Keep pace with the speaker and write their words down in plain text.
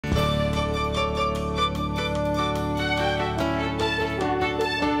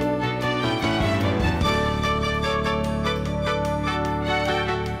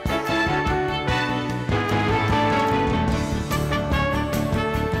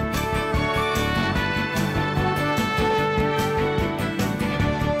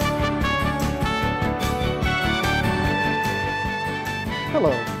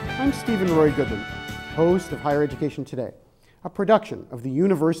Stephen Roy Goodman, host of Higher Education Today, a production of the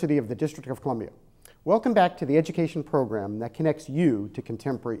University of the District of Columbia. Welcome back to the education program that connects you to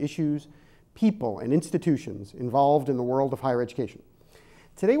contemporary issues, people, and institutions involved in the world of higher education.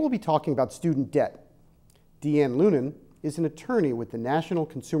 Today we'll be talking about student debt. Deanne Lunan is an attorney with the National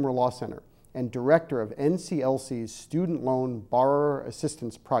Consumer Law Center and director of NCLC's Student Loan Borrower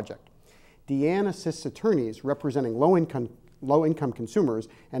Assistance Project. Deanne assists attorneys representing low-income consumers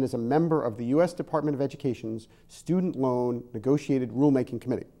and is a member of the U.S. Department of Education's Student Loan Negotiated Rulemaking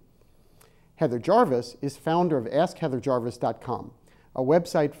Committee. Heather Jarvis is founder of AskHeatherJarvis.com, a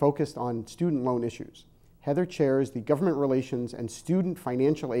website focused on student loan issues. Heather chairs the Government Relations and Student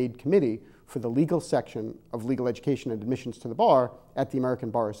Financial Aid Committee for the legal section of Legal Education and Admissions to the Bar at the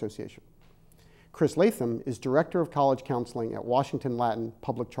American Bar Association. Chris Latham is Director of College Counseling at Washington Latin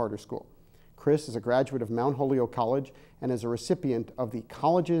Public Charter School. Chris is a graduate of Mount Holyoke College and is a recipient of the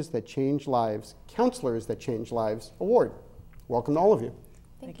Colleges That Change Lives, Counselors That Change Lives Award. Welcome to all of you.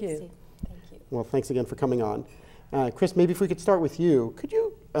 Thank you, Steve. Thank you. Well, thanks again for coming on. Chris, maybe if we could start with you, could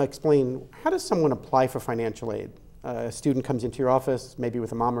you explain how does someone apply for financial aid? A student comes into your office, maybe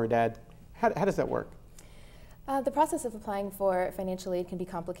with a mom or a dad. How does that work? The process of applying for financial aid can be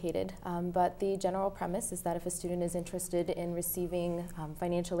complicated, but the general premise is that if a student is interested in receiving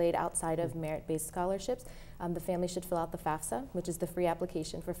financial aid outside of merit-based scholarships, the family should fill out the FAFSA, which is the free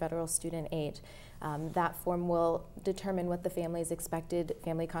application for federal student aid. That form will determine what the family's expected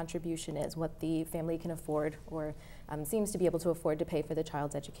family contribution is, what the family can afford or seems to be able to afford to pay for the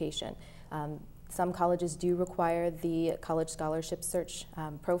child's education. Some colleges do require the College Scholarship Search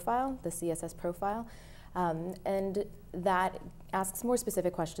profile, the CSS profile. And that asks more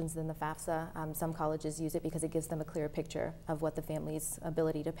specific questions than the FAFSA. Some colleges use it because it gives them a clearer picture of what the family's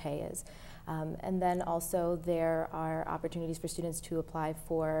ability to pay is. And then also there are opportunities for students to apply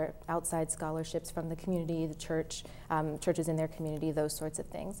for outside scholarships from the community, the church, churches in their community, those sorts of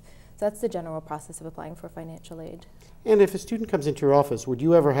things. So that's the general process of applying for financial aid. And if a student comes into your office, would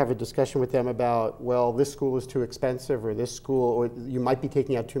you ever have a discussion with them about, well, this school is too expensive, or this school, or you might be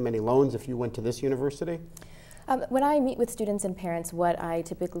taking out too many loans if you went to this university? When I meet with students and parents, what I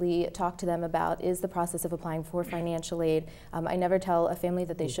typically talk to them about is the process of applying for financial aid. I never tell a family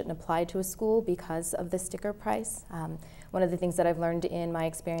that they shouldn't apply to a school because of the sticker price. One of the things that I've learned in my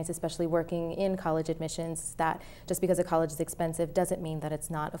experience, especially working in college admissions, is that just because a college is expensive doesn't mean that it's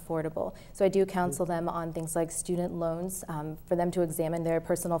not affordable. So I do counsel them on things like student loans, for them to examine their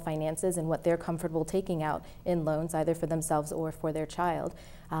personal finances and what they're comfortable taking out in loans, either for themselves or for their child.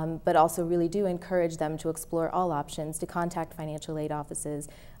 But also really do encourage them to explore all options, to contact financial aid offices,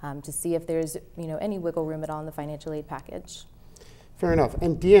 to see if there's any wiggle room at all in the financial aid package. Fair enough.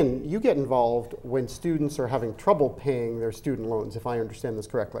 And Deanne, you get involved when students are having trouble paying their student loans, if I understand this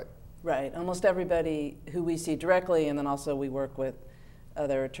correctly. Right. Almost everybody who we see directly, and then also we work with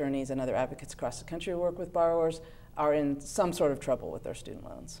other attorneys and other advocates across the country who work with borrowers, are in some sort of trouble with their student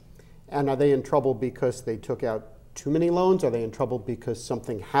loans. And are they in trouble because they took out too many loans? Are they in trouble because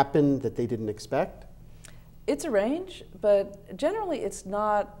something happened that they didn't expect? It's a range, but generally it's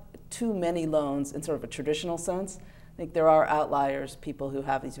not too many loans in sort of a traditional sense. I think there are outliers, people who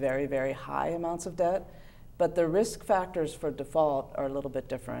have these very, very high amounts of debt, but the risk factors for default are a little bit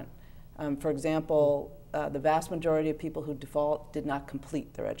different. For example, the vast majority of people who default did not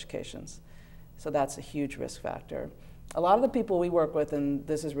complete their educations. So that's a huge risk factor. A lot of the people we work with, and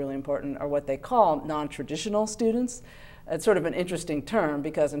this is really important, are what they call non-traditional students. It's sort of an interesting term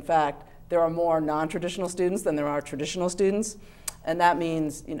because, in fact, there are more non-traditional students than there are traditional students. And that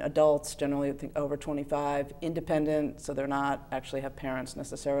means adults, generally I think over 25, independent, so they're not actually have parents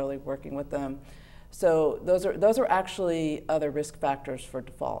necessarily working with them. So those are actually other risk factors for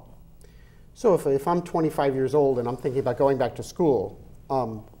default. So if I'm 25 years old and I'm thinking about going back to school,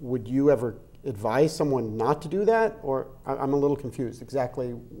 would you ever advise someone not to do that? Or I'm a little confused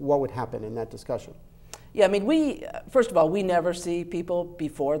exactly what would happen in that discussion. Yeah, I mean, first of all, we never see people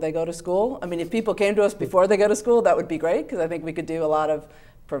before they go to school. I mean, if people came to us before they go to school, that would be great, because I think we could do a lot of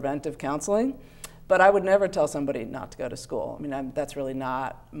preventive counseling. But I would never tell somebody not to go to school. I mean, that's really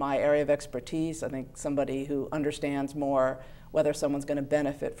not my area of expertise. I think somebody who understands more whether someone's going to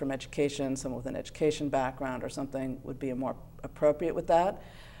benefit from education, someone with an education background or something, would be more appropriate with that.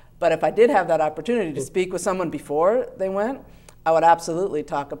 But if I did have that opportunity to speak with someone before they went, I would absolutely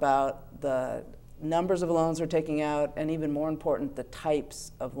talk about the numbers of loans they're taking out, and even more important, the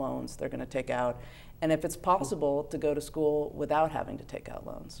types of loans they're going to take out, and if it's possible to go to school without having to take out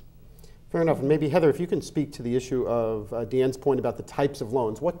loans. Fair enough. And maybe, Heather, if you can speak to the issue of Deanne's point about the types of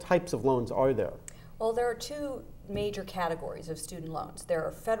loans. What types of loans are there? Well, there are two major categories of student loans. There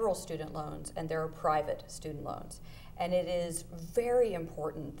are federal student loans and there are private student loans. And it is very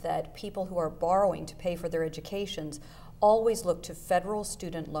important that people who are borrowing to pay for their educations always look to federal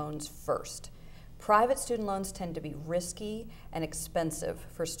student loans first. Private student loans tend to be risky and expensive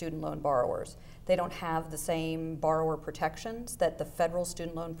for student loan borrowers. They don't have the same borrower protections that the federal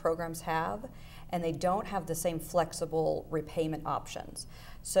student loan programs have, and they don't have the same flexible repayment options.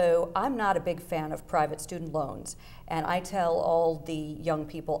 So I'm not a big fan of private student loans, and I tell all the young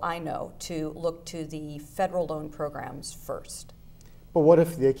people I know to look to the federal loan programs first. But what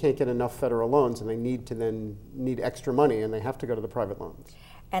if they can't get enough federal loans and they need extra money and they have to go to the private loans?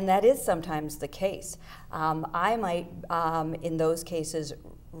 And that is sometimes the case. I might, in those cases,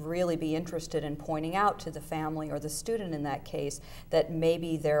 really be interested in pointing out to the family or the student in that case that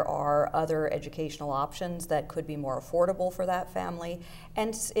maybe there are other educational options that could be more affordable for that family.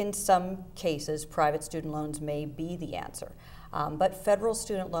 And in some cases, private student loans may be the answer. But federal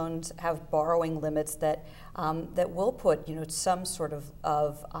student loans have borrowing limits that will put some sort of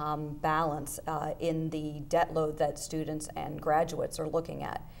balance in the debt load that students and graduates are looking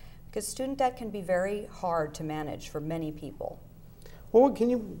at. Because student debt can be very hard to manage for many people. Well, can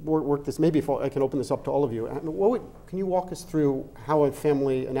you work this, maybe if I can open this up to all of you, can you walk us through how a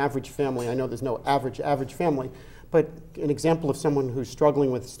family, an average family, I know there's no average family, but an example of someone who's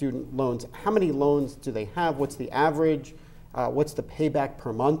struggling with student loans, how many loans do they have? What's the average? What's the payback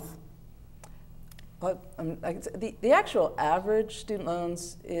per month? Well, the actual average student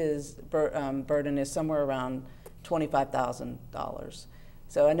loans burden is somewhere around $25,000.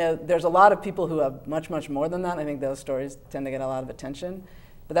 So I know there's a lot of people who have much, much more than that. I think those stories tend to get a lot of attention.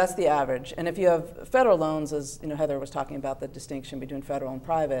 But that's the average. And if you have federal loans, as Heather was talking about the distinction between federal and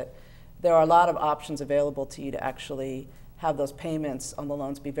private, there are a lot of options available to you to actually have those payments on the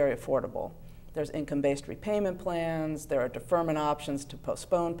loans be very affordable. There's income-based repayment plans. There are deferment options to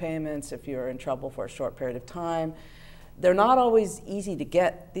postpone payments if you're in trouble for a short period of time. They're not always easy to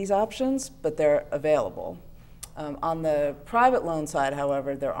get, these options, but they're available. On the private loan side,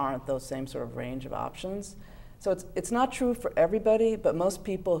 however, there aren't those same sort of range of options. So it's not true for everybody, but most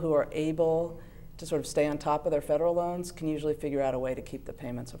people who are able to sort of stay on top of their federal loans can usually figure out a way to keep the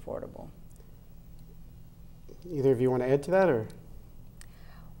payments affordable. Either of you want to add to that, or?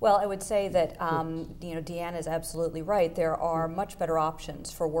 Well, I would say that Deanna is absolutely right. There are much better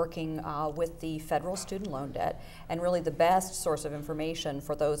options for working with the federal student loan debt, and really the best source of information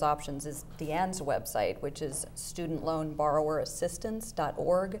for those options is Deanna's website, which is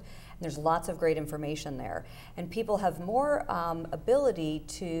studentloanborrowerassistance.org. There's lots of great information there. And people have more ability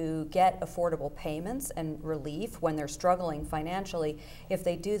to get affordable payments and relief when they're struggling financially if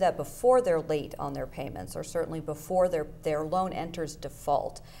they do that before they're late on their payments, or certainly before their loan enters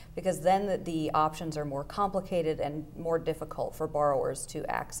default, because then the options are more complicated and more difficult for borrowers to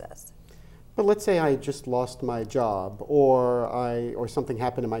access. But let's say I just lost my job, or something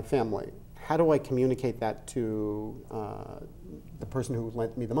happened in my family. How do I communicate that to the person who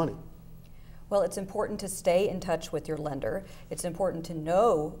lent me the money? Well, it's important to stay in touch with your lender. It's important to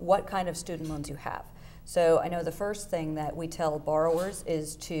know what kind of student loans you have. So I know the first thing that we tell borrowers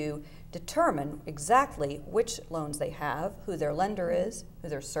is to determine exactly which loans they have, who their lender is, who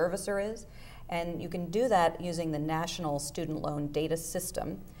their servicer is, and you can do that using the National Student Loan Data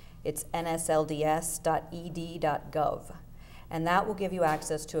System. It's nslds.ed.gov. And that will give you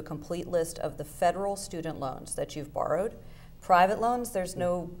access to a complete list of the federal student loans that you've borrowed. Private loans, there's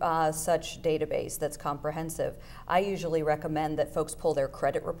no such database that's comprehensive. I usually recommend that folks pull their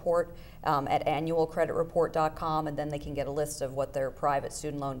credit report at annualcreditreport.com, and then they can get a list of what their private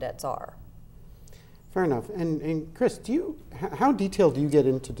student loan debts are. Fair enough. And Chris, how detailed do you get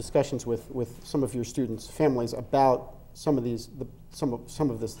into discussions with some of your students' families about some of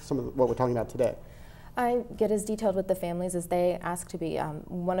what we're talking about today? I get as detailed with the families as they ask to be.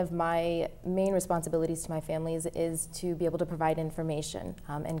 One of my main responsibilities to my families is to be able to provide information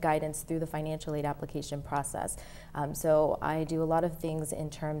and guidance through the financial aid application process. So I do a lot of things in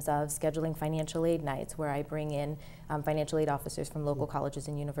terms of scheduling financial aid nights, where I bring in financial aid officers from local colleges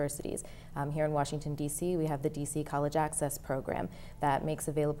and universities. Here in Washington, D.C., we have the D.C. College Access Program that makes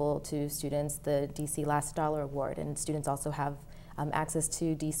available to students the D.C. Last Dollar Award, and students also have access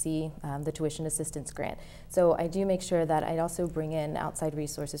to DC, the tuition assistance grant. So I do make sure that I also bring in outside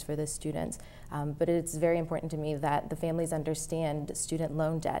resources for the students, but it's very important to me that the families understand student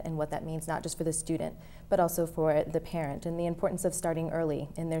loan debt and what that means, not just for the student, but also for the parent, and the importance of starting early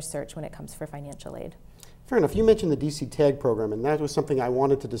in their search when it comes for financial aid. Fair enough. You mentioned the DC-TAG program, and that was something I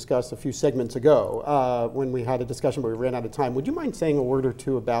wanted to discuss a few segments ago when we had a discussion, but we ran out of time. Would you mind saying a word or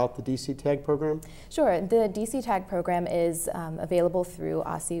two about the DC-TAG program? Sure. The DC-TAG program is available through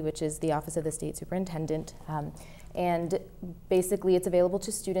OSSI, which is the Office of the State Superintendent. And basically, it's available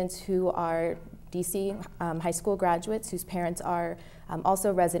to students who are DC high school graduates whose parents are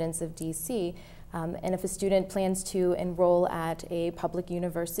also residents of DC. And if a student plans to enroll at a public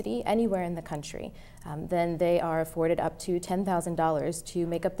university anywhere in the country, then they are afforded up to $10,000 to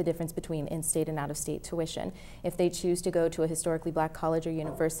make up the difference between in-state and out-of-state tuition. If they choose to go to a historically black college or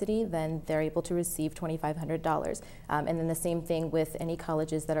university, then they're able to receive $2,500. And then the same thing with any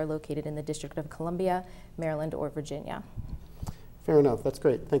colleges that are located in the District of Columbia, Maryland, or Virginia. Fair enough. That's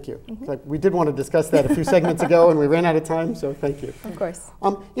great. Thank you. We did want to discuss that a few segments ago, and we ran out of time, so thank you. Of course.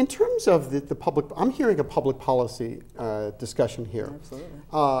 In terms of the public, I'm hearing a public policy discussion here.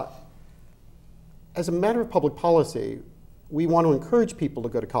 Absolutely. As a matter of public policy, we want to encourage people to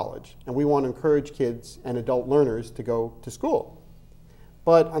go to college, and we want to encourage kids and adult learners to go to school.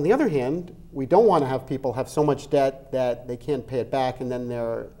 But on the other hand, we don't want to have people have so much debt that they can't pay it back, and then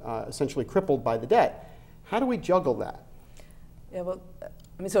they're essentially crippled by the debt. How do we juggle that? Yeah, well,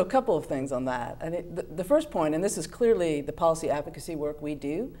 I mean, so a couple of things on that. I mean, the first point, and this is clearly the policy advocacy work we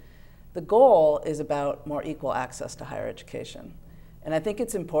do, the goal is about more equal access to higher education. And I think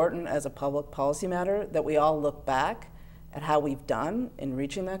it's important as a public policy matter that we all look back at how we've done in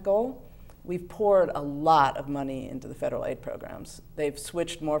reaching that goal. We've poured a lot of money into the federal aid programs. They've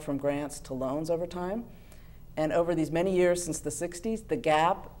switched more from grants to loans over time. And over these many years since the 60s, the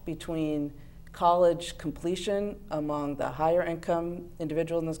gap between college completion among the higher income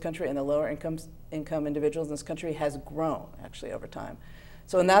individuals in this country and the lower income individuals in this country has grown actually over time.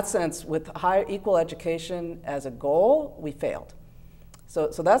 So in that sense, with higher equal education as a goal, we failed. So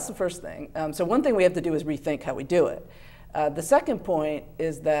that's the first thing. So one thing we have to do is rethink how we do it. The second point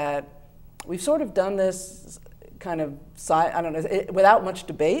is that we've sort of done this kind of without much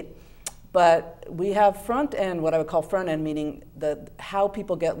debate. But we have front end, what I would call front end, meaning how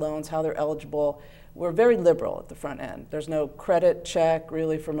people get loans, how they're eligible. We're very liberal at the front end. There's no credit check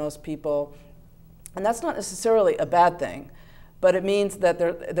really for most people. And that's not necessarily a bad thing, but it means that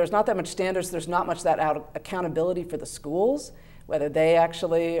there's not that much standards, there's not much that accountability for the schools, whether they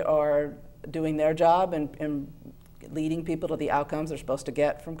actually are doing their job and leading people to the outcomes they're supposed to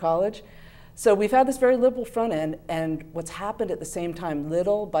get from college. So we've had this very liberal front end, and what's happened at the same time,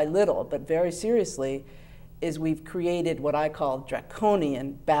 little by little, but very seriously, is we've created what I call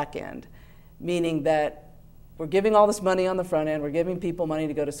draconian back end, meaning that we're giving all this money on the front end, we're giving people money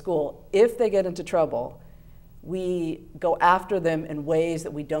to go to school. If they get into trouble, we go after them in ways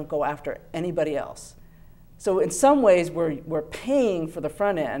that we don't go after anybody else. So in some ways, we're paying for the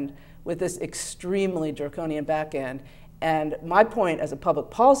front end with this extremely draconian back end. And my point as a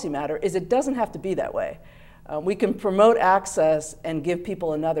public policy matter is it doesn't have to be that way. We can promote access and give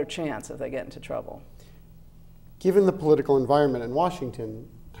people another chance if they get into trouble. Given the political environment in Washington,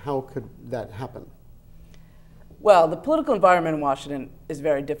 how could that happen? Well, the political environment in Washington is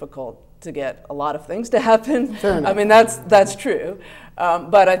very difficult to get a lot of things to happen. Fair enough. I mean, that's true.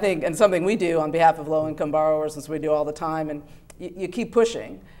 But I think, and something we do on behalf of low-income borrowers, since we do all the time, and you keep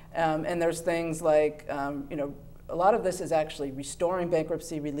pushing. And there's things like, a lot of this is actually restoring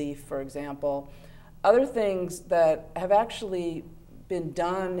bankruptcy relief, for example. Other things that have actually been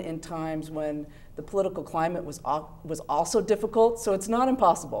done in times when the political climate was also difficult, so it's not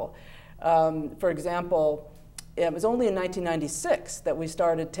impossible. For example, it was only in 1996 that we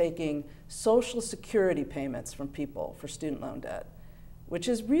started taking Social Security payments from people for student loan debt, which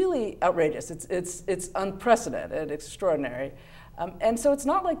is really outrageous. It's unprecedented, extraordinary. And so it's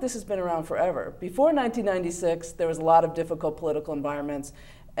not like this has been around forever. Before 1996, there was a lot of difficult political environments,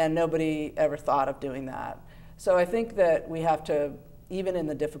 and nobody ever thought of doing that. So I think that we have to, even in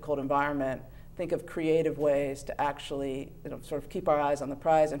the difficult environment, think of creative ways to actually sort of keep our eyes on the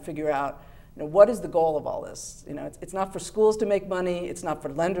prize and figure out what is the goal of all this. It's not for schools to make money, it's not for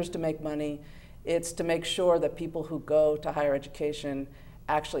lenders to make money, it's to make sure that people who go to higher education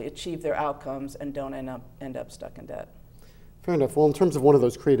actually achieve their outcomes and don't end up stuck in debt. Fair enough. Well, in terms of one of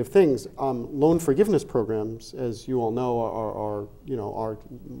those creative things, loan forgiveness programs, as you all know, are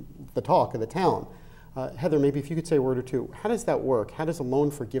the talk of the town. Heather, maybe if you could say a word or two, how does that work? How does a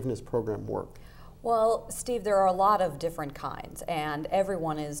loan forgiveness program work? Well, Steve, there are a lot of different kinds, and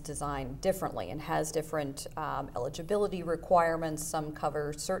everyone is designed differently and has different eligibility requirements. Some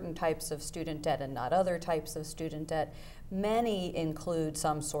cover certain types of student debt and not other types of student debt. Many include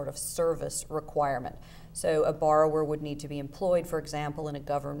some sort of service requirement. So a borrower would need to be employed, for example, in a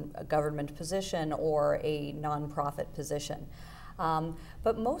government position or a nonprofit position.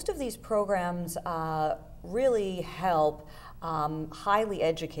 But most of these programs really help highly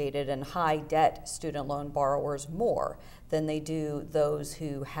educated and high debt student loan borrowers more than they do those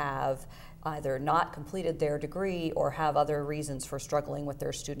who have either not completed their degree or have other reasons for struggling with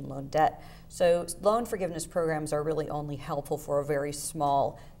their student loan debt. So loan forgiveness programs are really only helpful for a very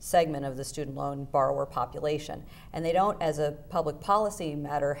small segment of the student loan borrower population. And they don't, as a public policy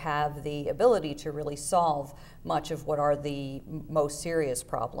matter, have the ability to really solve much of what are the most serious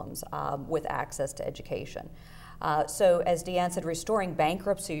problems with access to education. So as Deanne said, restoring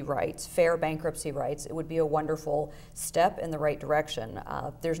bankruptcy rights, fair bankruptcy rights, it would be a wonderful step in the right direction.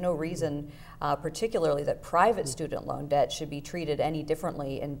 There's no reason particularly that private student loan debt should be treated any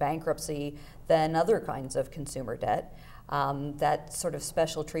differently in bankruptcy than other kinds of consumer debt. That sort of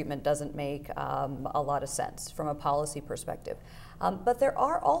special treatment doesn't make a lot of sense from a policy perspective. But there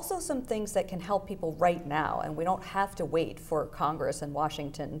are also some things that can help people right now, and we don't have to wait for Congress and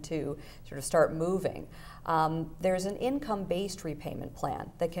Washington to sort of start moving. There's an income-based repayment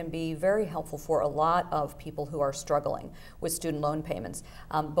plan that can be very helpful for a lot of people who are struggling with student loan payments,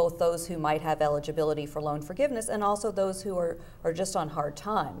 both those who might have eligibility for loan forgiveness and also those who are just on hard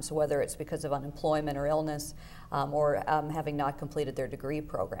times, whether it's because of unemployment or illness or having not completed their degree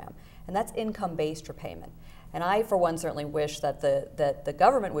program. And that's income-based repayment. And I, for one, certainly wish that the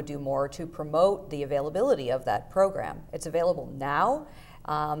government would do more to promote the availability of that program. It's available now,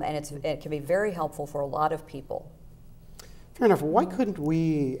 and it can be very helpful for a lot of people. Fair enough. Why couldn't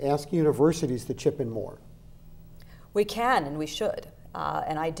we ask universities to chip in more? We can and we should,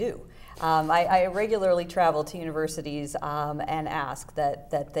 and I do. I regularly travel to universities and ask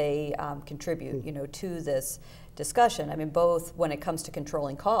that they contribute, to this discussion. I mean, both when it comes to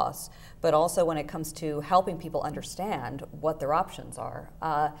controlling costs, but also when it comes to helping people understand what their options are.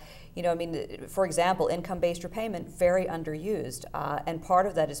 For example, income-based repayment, very underused, and part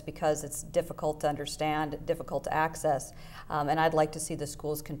of that is because it's difficult to understand, difficult to access, and I'd like to see the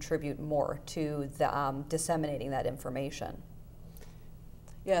schools contribute more to the, disseminating that information.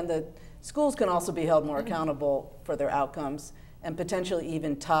 Yeah, and the schools can also be held more accountable for their outcomes and potentially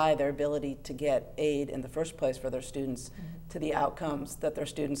even tie their ability to get aid in the first place for their students to the outcomes that their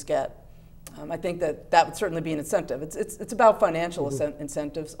students get. I think that would certainly be an incentive. It's about financial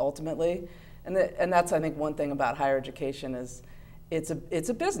incentives ultimately, and that's, I think, one thing about higher education is it's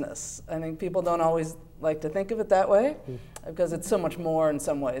a business. I think people don't always like to think of it that way because it's so much more in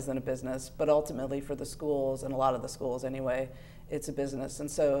some ways than a business, but ultimately for the schools, and a lot of the schools anyway, it's a business.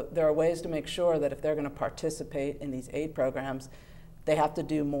 And so there are ways to make sure that if they're going to participate in these aid programs, they have to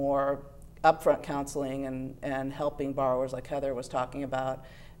do more upfront counseling and helping borrowers like Heather was talking about,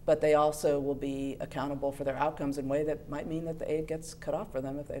 but they also will be accountable for their outcomes in a way that might mean that the aid gets cut off for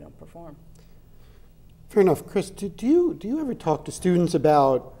them if they don't perform. Fair enough. Chris, do you ever talk to students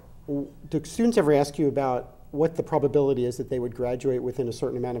about, do students ever ask you about what the probability is that they would graduate within a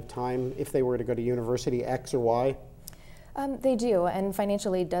certain amount of time if they were to go to university X or Y? They do, and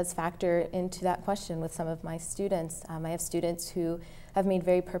financial aid does factor into that question with some of my students. I have students who have made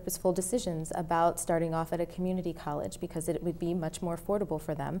very purposeful decisions about starting off at a community college because it would be much more affordable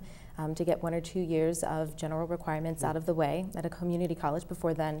for them to get 1 or 2 years of general requirements out of the way at a community college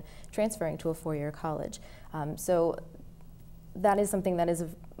before then transferring to a 4-year college. So that is something that is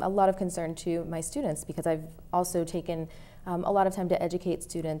of a lot of concern to my students because I've also taken a lot of time to educate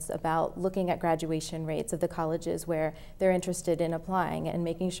students about looking at graduation rates of the colleges where they're interested in applying and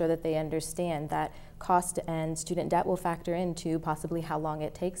making sure that they understand that cost and student debt will factor into possibly how long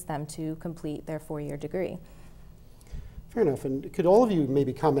it takes them to complete their 4-year degree. Fair enough. And could all of you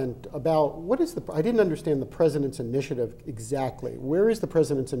maybe comment about what is I didn't understand the President's initiative exactly. Where is the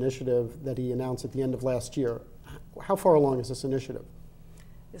President's initiative that he announced at the end of last year? How far along is this initiative?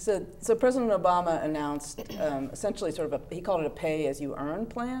 So President Obama announced essentially sort of he called it a pay-as-you-earn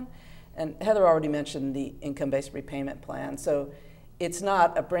plan. And Heather already mentioned the income-based repayment plan. So it's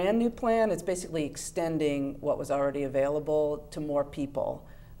not a brand new plan. It's basically extending what was already available to more people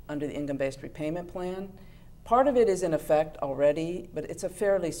under the income-based repayment plan. Part of it is in effect already, but it's a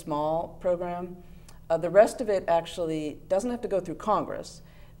fairly small program. The rest of it actually doesn't have to go through Congress,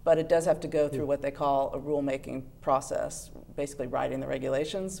 but it does have to go through what they call a rulemaking process, basically writing the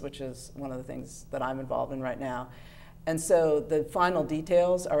regulations, which is one of the things that I'm involved in right now. And so the final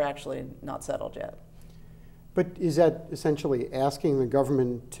details are actually not settled yet. But is that essentially asking the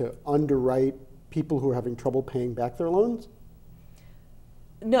government to underwrite people who are having trouble paying back their loans?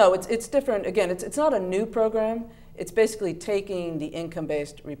 No, it's different. Again, it's not a new program. It's basically taking the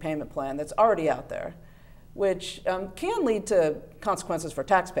income-based repayment plan that's already out there, which can lead to consequences for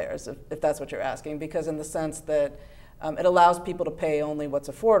taxpayers, if that's what you're asking, because in the sense that it allows people to pay only what's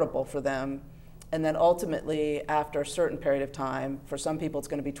affordable for them, and then ultimately, after a certain period of time, for some people it's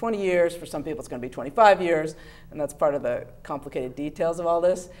going to be 20 years, for some people it's going to be 25 years, and that's part of the complicated details of all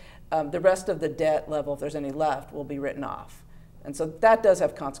this. The rest of the debt level, if there's any left, will be written off. And so that does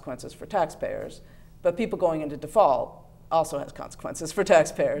have consequences for taxpayers, but people going into default also has consequences for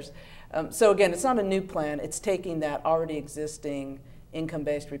taxpayers. So again, it's not a new plan. It's taking that already existing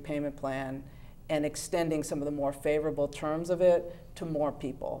income-based repayment plan and extending some of the more favorable terms of it to more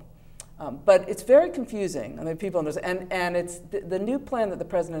people. But it's very confusing. I mean, people understand, and it's the new plan that the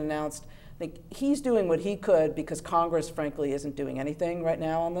president announced. I think he's doing what he could because Congress, frankly, isn't doing anything right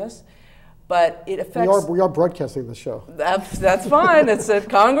now on this. But it affects. We are broadcasting the show. That's fine. It's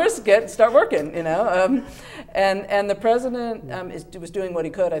Congress, start working, you know. And the president was doing what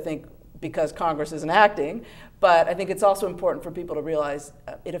he could, I think, because Congress isn't acting. But I think it's also important for people to realize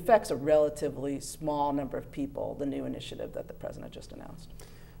it affects a relatively small number of people, the new initiative that the president just announced.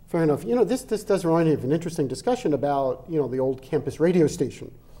 Fair enough. You know, this does remind me of an interesting discussion about, you know, the old campus radio station,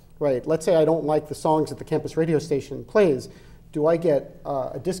 right? Let's say I don't like the songs that the campus radio station plays. Do I get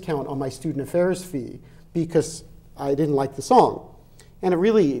a discount on my student affairs fee because I didn't like the song? And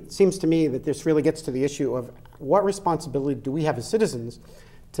it seems to me that this really gets to the issue of what responsibility do we have as citizens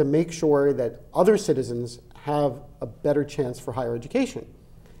to make sure that other citizens have a better chance for higher education?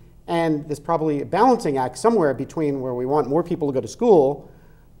 And there's probably a balancing act somewhere between where we want more people to go to school,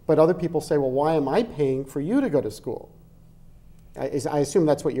 but other people say, well, why am I paying for you to go to school? I assume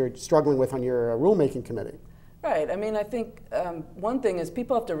that's what you're struggling with on your rulemaking committee. Right. I mean, I think one thing is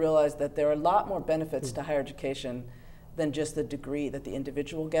people have to realize that there are a lot more benefits to higher education than just the degree that the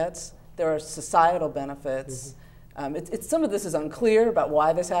individual gets. There are societal benefits. Some of this is unclear about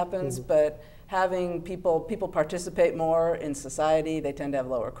why this happens, but having people participate more in society, they tend to have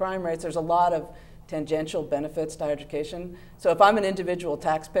lower crime rates. There's a lot of tangential benefits to higher education. So if I'm an individual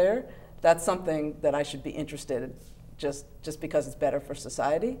taxpayer, that's something that I should be interested in just because it's better for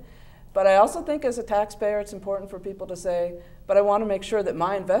society. But I also think as a taxpayer, it's important for people to say, but I want to make sure that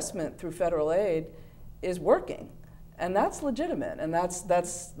my investment through federal aid is working. And that's legitimate. And that's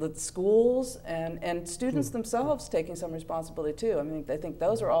the schools and students themselves taking some responsibility too. I mean, I think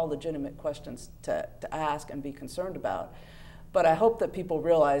those are all legitimate questions to ask and be concerned about. But I hope that people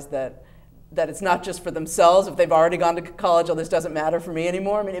realize that it's not just for themselves. If they've already gone to college, oh, this doesn't matter for me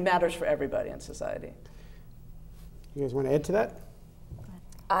anymore. I mean, it matters for everybody in society. You guys want to add to that?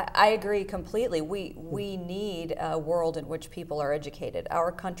 I agree completely. We need a world in which people are educated.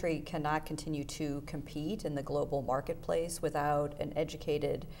 Our country cannot continue to compete in the global marketplace without an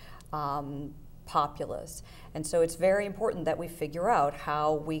educated populace. And so it's very important that we figure out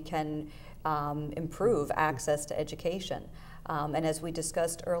how we can improve access to education. And as we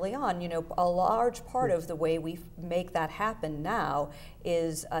discussed early on, you know, a large part of the way we make that happen now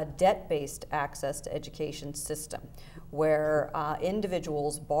is a debt-based access to education system, where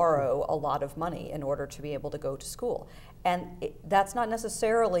individuals borrow a lot of money in order to be able to go to school. And that's not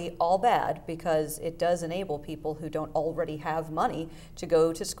necessarily all bad, because it does enable people who don't already have money to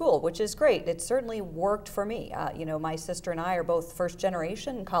go to school, which is great. It certainly worked for me. You know, my sister and I are both first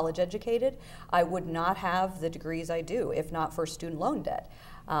generation college educated. I would not have the degrees I do if not for student loan debt.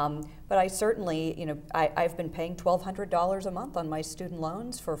 But I certainly, you know, I've been paying $1,200 a month on my student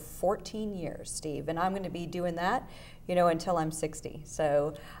loans for 14 years, Steve, and I'm going to be doing that, you know, until I'm 60.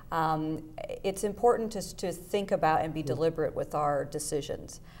 So it's important to think about and be deliberate with our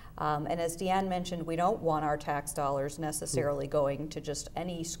decisions. And as Deanne mentioned, we don't want our tax dollars necessarily going to just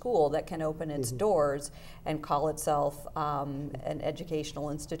any school that can open its doors and call itself an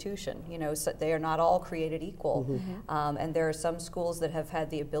educational institution. You know, so they are not all created equal. And there are some schools that have had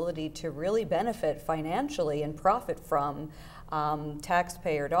the ability to really benefit financially and profit from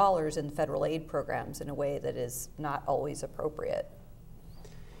taxpayer dollars in federal aid programs in a way that is not always appropriate.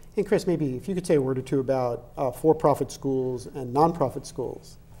 And Chris, maybe if you could say a word or two about for-profit schools and nonprofit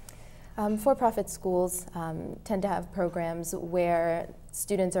schools. For-profit schools tend to have programs where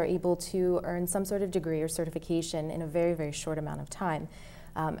students are able to earn some sort of degree or certification in a very, very short amount of time.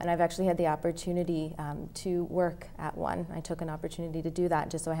 And I've actually had the opportunity to work at one. I took an opportunity to do that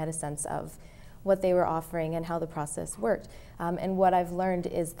just so I had a sense of what they were offering and how the process worked. And what I've learned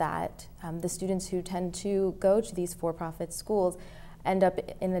is that the students who tend to go to these for-profit schools end up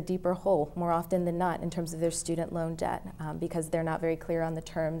in a deeper hole more often than not in terms of their student loan debt, because they're not very clear on the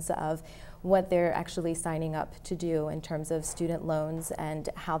terms of what they're actually signing up to do in terms of student loans and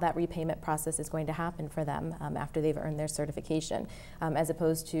how that repayment process is going to happen for them after they've earned their certification, as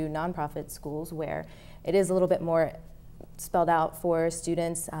opposed to nonprofit schools where it is a little bit more spelled out for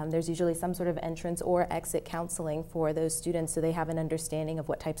students. There's usually some sort of entrance or exit counseling for those students so they have an understanding of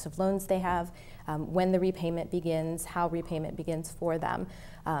what types of loans they have, when the repayment begins, how repayment begins for them.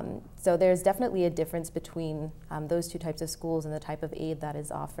 So there's definitely a difference between those two types of schools and the type of aid that is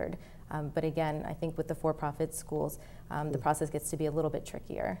offered. But again, I think with the for-profit schools, the process gets to be a little bit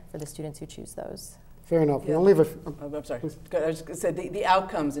trickier for the students who choose those. Fair enough. Yeah. We only have I'm sorry. I was just going to say the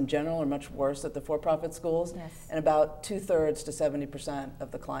outcomes in general are much worse at the for-profit schools, Yes. and about 2/3 to 70%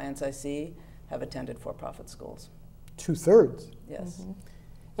 of the clients I see have attended for-profit schools. 2/3. Yes. Mm-hmm.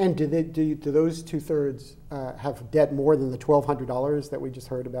 And do those 2/3 have debt more than the $1,200 that we just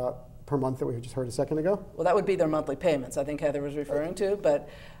heard about per month that we just heard a second ago? Well, that would be their monthly payments, I think Heather was referring to. But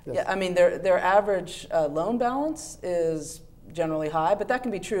Yes. yeah, I mean, their average loan balance is generally high, but that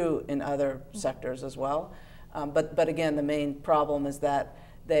can be true in other sectors as well. But again, the main problem is that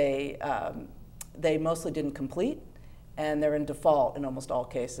they mostly didn't complete, and they're in default in almost all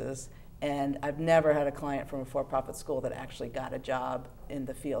cases. And I've never had a client from a for-profit school that actually got a job in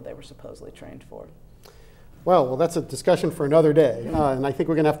the field they were supposedly trained for. Well, that's a discussion for another day, and I think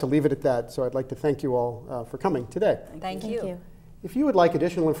we're going to have to leave it at that. So I'd like to thank you all for coming today. Thank Thank you. If you would like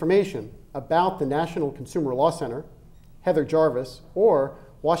additional information about the National Consumer Law Center, Heather Jarvis, or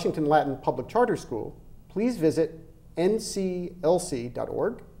Washington Latin Public Charter School, please visit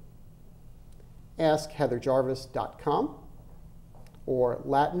nslds.ed.gov, askheatherjarvis.com, or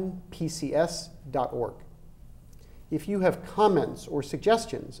latinpcs.org. If you have comments or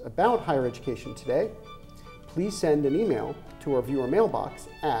suggestions about higher education today, please send an email to our viewer mailbox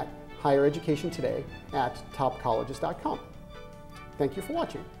at highereducationtoday@topcolleges.com. Thank you for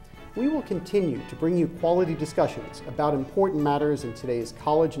watching. We will continue to bring you quality discussions about important matters in today's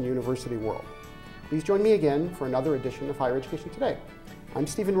college and university world. Please join me again for another edition of Higher Education Today. I'm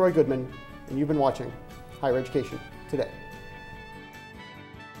Stephen Roy Goodman, and you've been watching Higher Education Today.